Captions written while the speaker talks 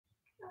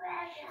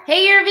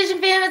Hey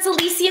Eurovision fam, it's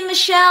Alicia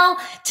Michelle.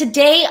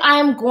 Today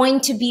I'm going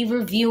to be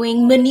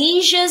reviewing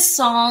Manizha's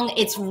song.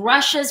 It's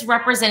Russia's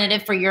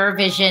representative for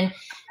Eurovision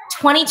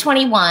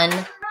 2021.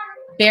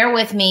 Bear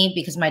with me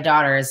because my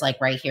daughter is like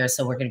right here,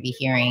 so we're going to be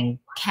hearing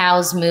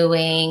cows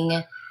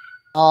mooing,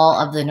 all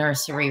of the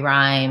nursery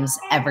rhymes,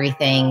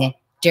 everything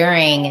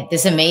during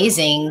this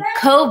amazing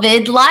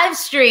COVID live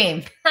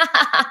stream.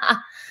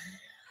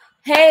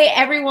 Hey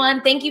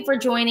everyone, thank you for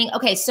joining.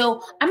 Okay,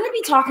 so I'm going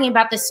to be talking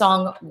about the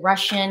song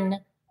Russian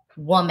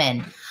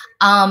Wooman.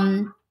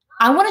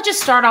 I want to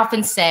just start off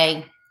and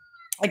say,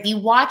 if you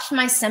watched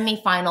my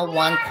semifinal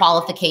one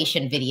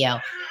qualification video,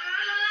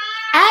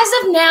 as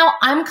of now,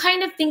 I'm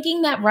kind of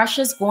thinking that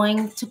Russia's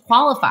going to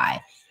qualify.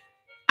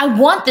 I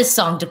want this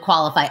song to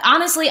qualify.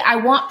 Honestly, I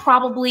want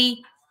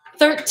probably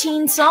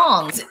 13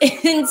 songs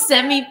in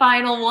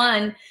semifinal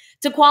one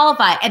to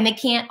qualify, and they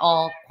can't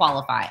all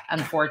qualify,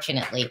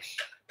 unfortunately.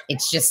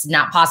 It's just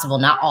not possible.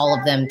 Not all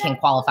of them can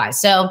qualify.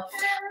 So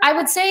I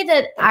would say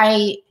that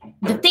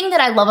the thing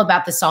that I love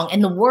about the song,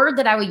 and the word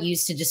that I would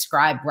use to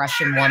describe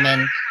Russian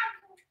Woman,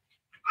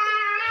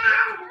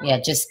 yeah,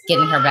 just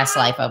getting her best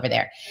life over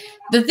there.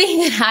 The thing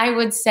that I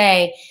would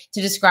say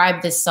to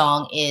describe this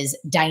song is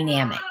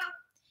dynamic.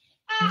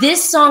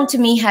 This song to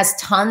me has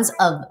tons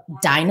of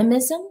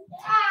dynamism.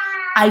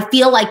 I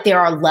feel like there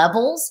are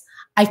levels.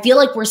 I feel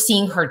like we're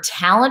seeing her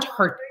talent,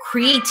 her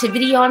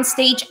creativity on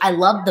stage. I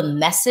love the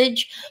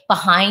message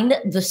behind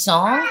the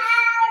song.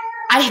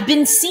 I've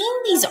been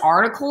seeing these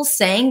articles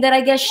saying that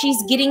I guess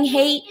she's getting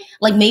hate.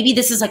 Like maybe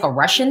this is like a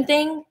Russian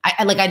thing.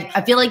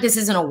 I feel like this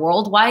isn't a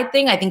worldwide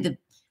thing. I think that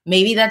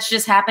maybe that's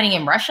just happening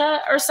in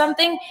Russia or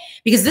something,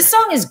 because this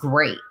song is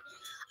great.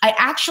 I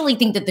actually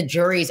think that the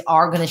juries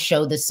are going to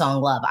show this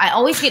song love. I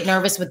always get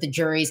nervous with the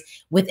juries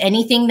with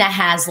anything that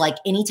has like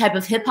any type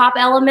of hip hop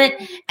element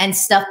and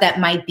stuff that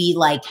might be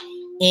like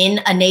in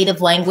a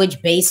native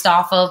language based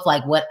off of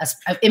like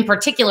in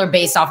particular,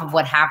 based off of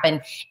what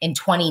happened in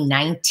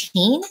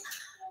 2019.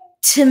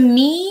 To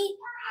me,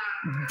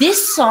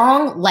 this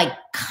song like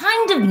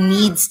kind of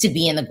needs to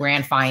be in the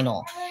grand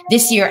final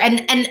this year.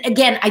 And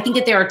again, I think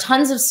that there are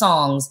tons of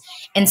songs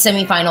in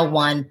semifinal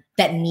one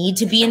that need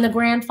to be in the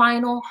grand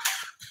final.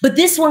 But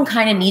this one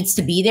kind of needs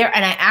to be there.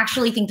 And I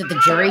actually think that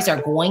the juries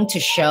are going to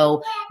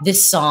show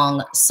this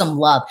song some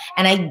love.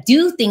 And I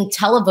do think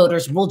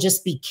televoters will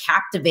just be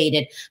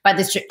captivated by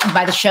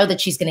the show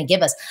that she's going to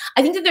give us.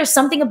 I think that there's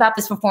something about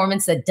this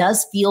performance that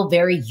does feel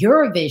very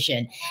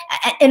Eurovision.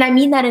 And I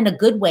mean that in a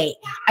good way.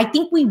 I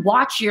think we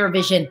watch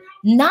Eurovision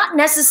not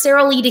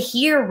necessarily to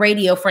hear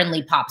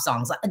radio-friendly pop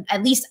songs.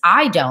 At least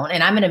I don't,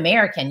 and I'm an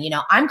American. You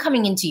know, I'm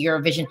coming into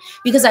Eurovision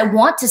because I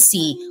want to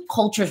see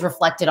cultures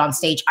reflected on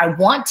stage. I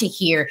want to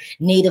hear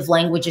native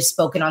languages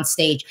spoken on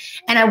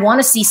stage, and I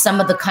want to see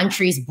some of the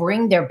countries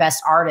bring their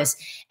best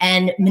artists.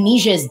 And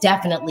Manizha is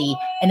definitely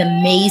an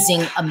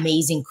amazing,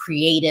 amazing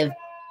creative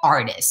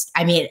artist.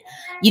 I mean,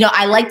 you know,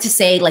 I like to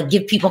say, like,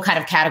 give people kind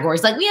of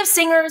categories. Like, we have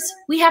singers,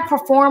 we have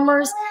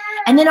performers,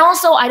 and then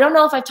also, I don't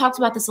know if I've talked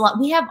about this a lot,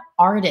 we have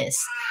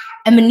artists.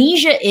 And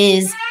Manizha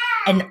is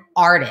an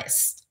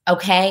artist,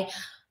 okay?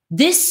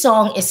 This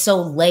song is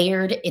so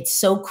layered. It's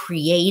so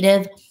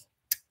creative.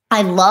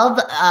 I love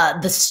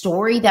the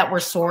story that we're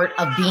sort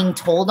of being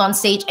told on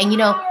stage. And, you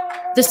know,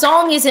 the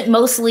song isn't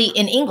mostly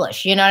in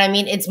English. You know what I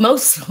mean? It's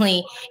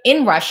mostly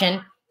in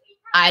Russian.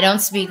 I don't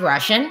speak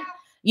Russian.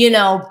 You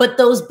know, but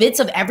those bits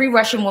of every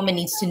Russian woman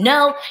needs to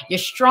know you're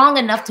strong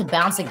enough to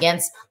bounce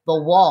against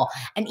the wall.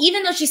 And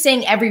even though she's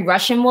saying every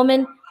Russian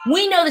woman,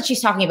 we know that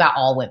she's talking about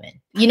all women.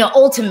 You know,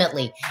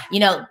 ultimately, you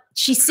know,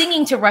 she's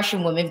singing to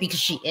Russian women because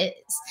she is,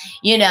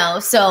 you know,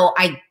 so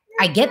I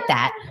get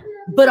that.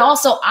 But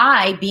also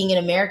I, being an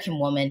American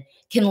woman,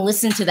 can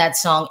listen to that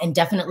song and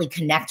definitely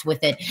connect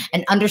with it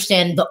and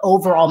understand the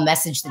overall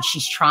message that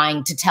she's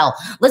trying to tell.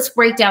 Let's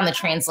break down the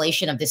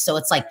translation of this. So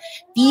it's like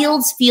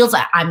fields,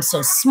 I'm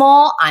so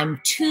small, I'm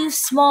too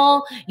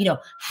small. You know,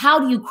 how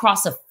do you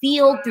cross a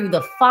field through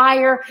the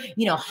fire?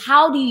 You know,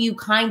 how do you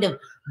kind of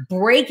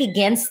break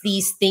against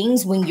these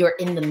things when you're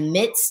in the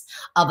midst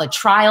of a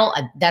trial?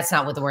 That's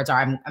not what the words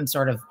are. I'm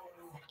sort of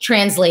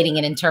translating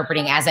and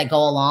interpreting as I go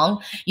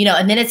along, you know,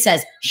 and then it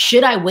says,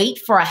 should I wait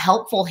for a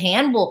helpful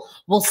hand?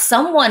 Will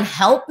someone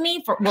help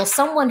me? Will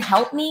someone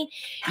help me?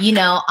 You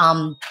know,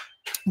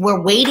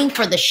 we're waiting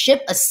for the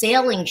ship, a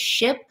sailing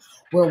ship.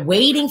 We're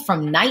waiting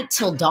from night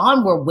till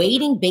dawn. We're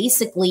waiting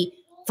basically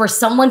for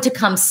someone to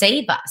come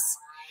save us.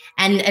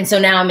 And so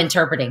now I'm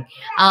interpreting.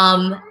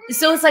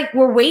 So it's like,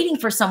 we're waiting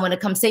for someone to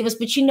come save us,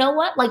 but you know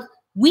what? Like,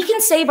 we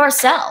can save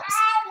ourselves.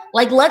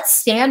 Like, let's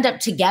stand up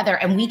together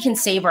and we can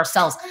save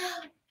ourselves.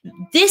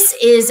 This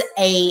is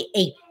a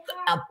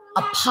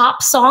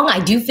pop song. I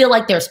do feel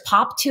like there's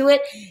pop to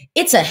it.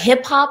 It's a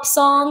hip hop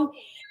song.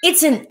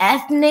 It's an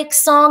ethnic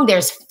song.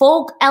 There's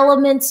folk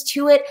elements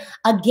to it.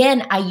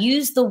 Again, I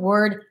use the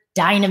word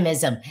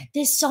dynamism.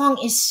 This song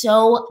is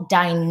so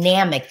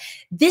dynamic.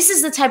 This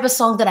is the type of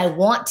song that I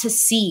want to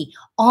see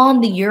on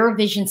the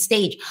Eurovision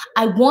stage.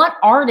 I want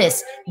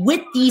artists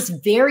with these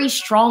very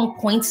strong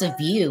points of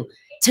view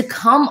to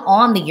come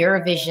on the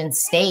Eurovision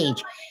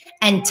stage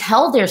and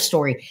tell their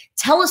story,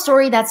 tell a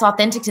story that's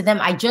authentic to them.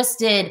 I just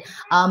did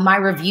my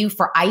review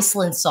for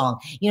Iceland's song.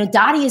 You know,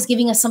 Dottie is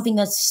giving us something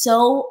that's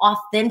so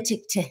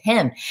authentic to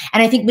him.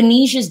 And I think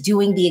Manizha is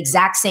doing the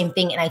exact same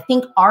thing. And I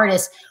think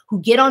artists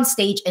who get on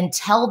stage and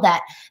tell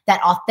that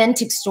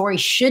authentic story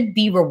should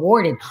be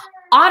rewarded.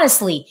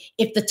 Honestly,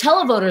 if the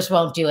televoters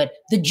won't do it,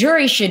 the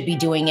jury should be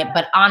doing it.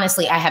 But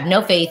honestly, I have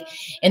no faith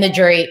in the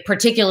jury,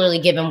 particularly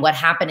given what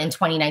happened in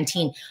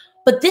 2019.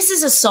 But this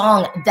is a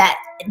song that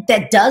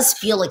does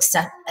feel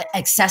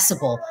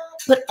accessible,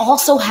 but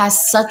also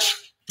has such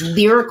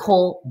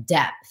lyrical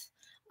depth.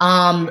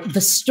 The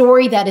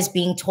story that is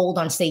being told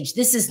on stage,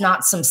 this is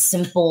not some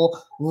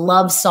simple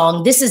love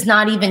song. This is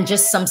not even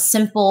just some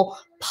simple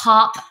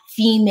pop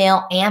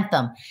female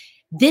anthem.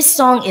 This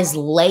song is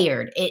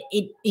layered.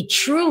 It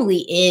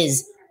truly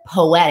is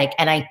poetic.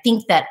 And I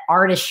think that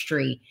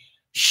artistry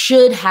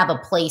should have a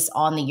place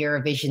on the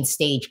Eurovision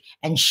stage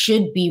and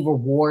should be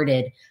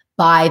rewarded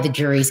by the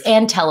juries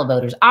and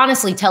televoters.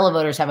 Honestly,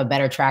 televoters have a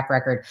better track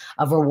record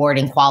of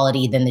rewarding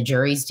quality than the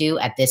juries do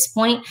at this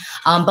point.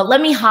 But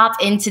let me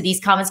hop into these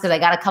comments because I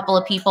got a couple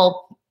of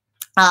people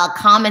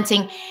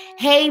commenting.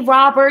 Hey,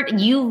 Robert,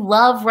 you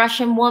love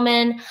Russian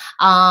Woman.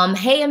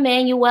 Hey,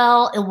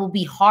 Emmanuel, it will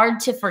be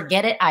hard to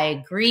forget it. I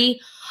agree.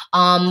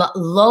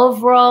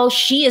 Lovro,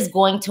 she is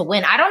going to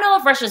win. I don't know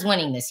if Russia's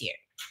winning this year.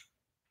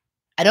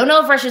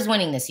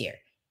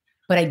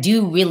 But I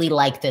do really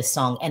like this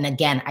song. And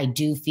again, I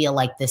do feel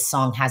like this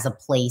song has a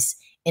place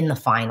in the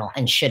final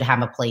and should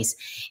have a place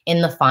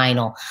in the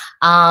final.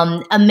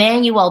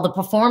 Emmanuel, the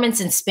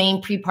performance in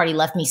Spain pre-party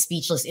left me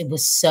speechless. It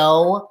was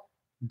so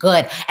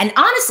good. And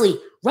honestly,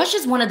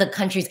 Russia's one of the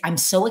countries I'm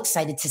so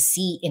excited to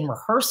see in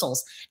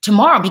rehearsals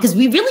tomorrow because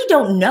we really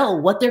don't know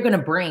what they're going to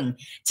bring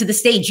to the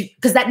stage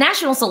because that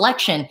national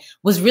selection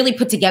was really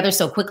put together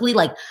so quickly.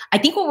 Like, I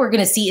think what we're going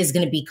to see is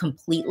going to be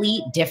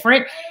completely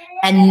different.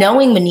 And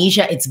knowing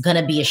Manizha, it's going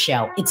to be a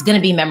show. It's going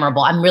to be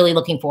memorable. I'm really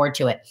looking forward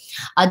to it.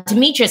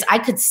 Demetrius, I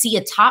could see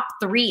a top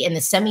 3 in the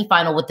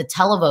semifinal with the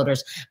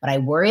televoters, but I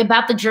worry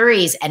about the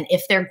juries and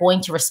if they're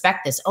going to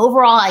respect this.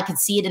 Overall, I could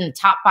see it in the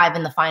top 5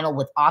 in the final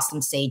with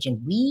awesome stage,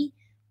 and we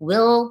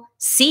will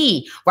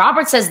see.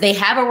 Robert says they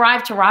have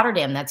arrived to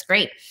Rotterdam. That's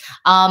great.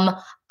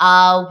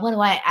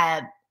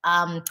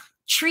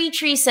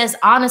 Tree says,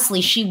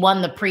 honestly, she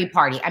won the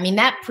pre-party. I mean,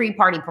 that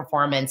pre-party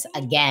performance,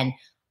 again,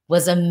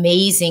 was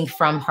amazing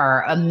from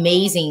her.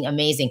 Amazing,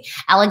 amazing.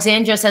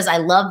 Alexandra says, I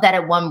love that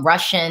it won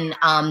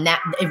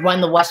it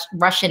won the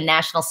Russian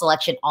national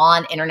selection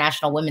on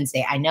International Women's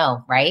Day. I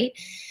know, right?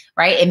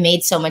 Right? It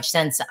made so much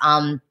sense.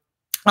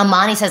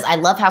 Amani says, I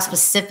love how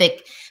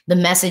specific the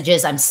message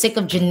is. I'm sick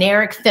of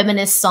generic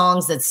feminist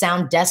songs that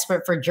sound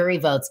desperate for jury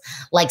votes.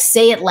 Like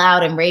Say It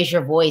Loud and Raise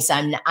Your Voice.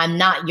 I'm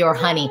not your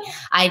honey.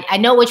 I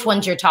know which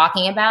ones you're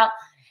talking about.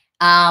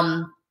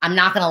 I'm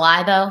not gonna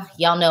lie though,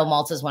 y'all know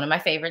Malta's one of my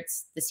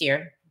favorites this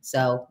year.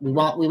 So we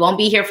won't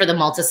be here for the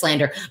Malta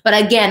slander. But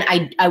again,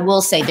 I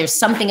will say there's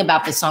something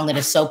about this song that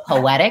is so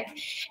poetic.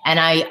 And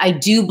I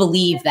do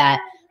believe that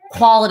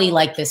quality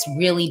like this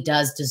really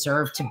does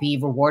deserve to be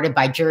rewarded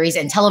by juries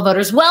and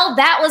televoters. Well,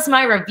 that was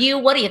my review.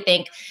 What do you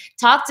think?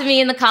 Talk to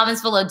me in the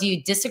comments below. Do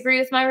you disagree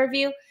with my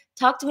review?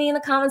 Talk to me in the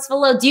comments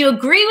below. Do you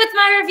agree with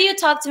my review?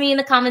 Talk to me in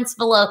the comments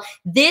below.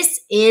 This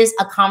is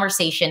a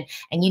conversation.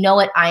 And you know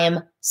what? I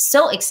am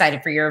so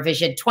excited for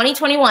Eurovision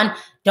 2021.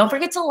 Don't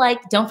forget to like.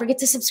 Don't forget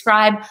to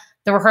subscribe.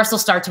 The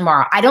rehearsals start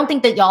tomorrow. I don't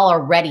think that y'all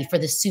are ready for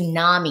the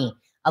tsunami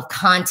of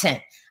content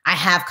I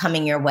have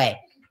coming your way.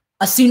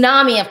 A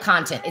tsunami of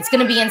content. It's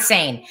going to be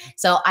insane.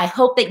 So I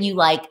hope that you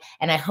like,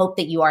 and I hope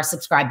that you are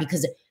subscribed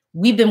because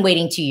we've been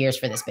waiting 2 years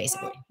for this,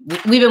 basically.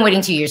 We've been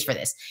waiting 2 years for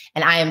this.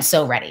 And I am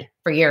so ready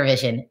for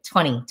Eurovision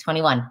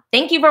 2021.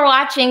 Thank you for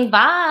watching.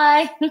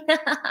 Bye.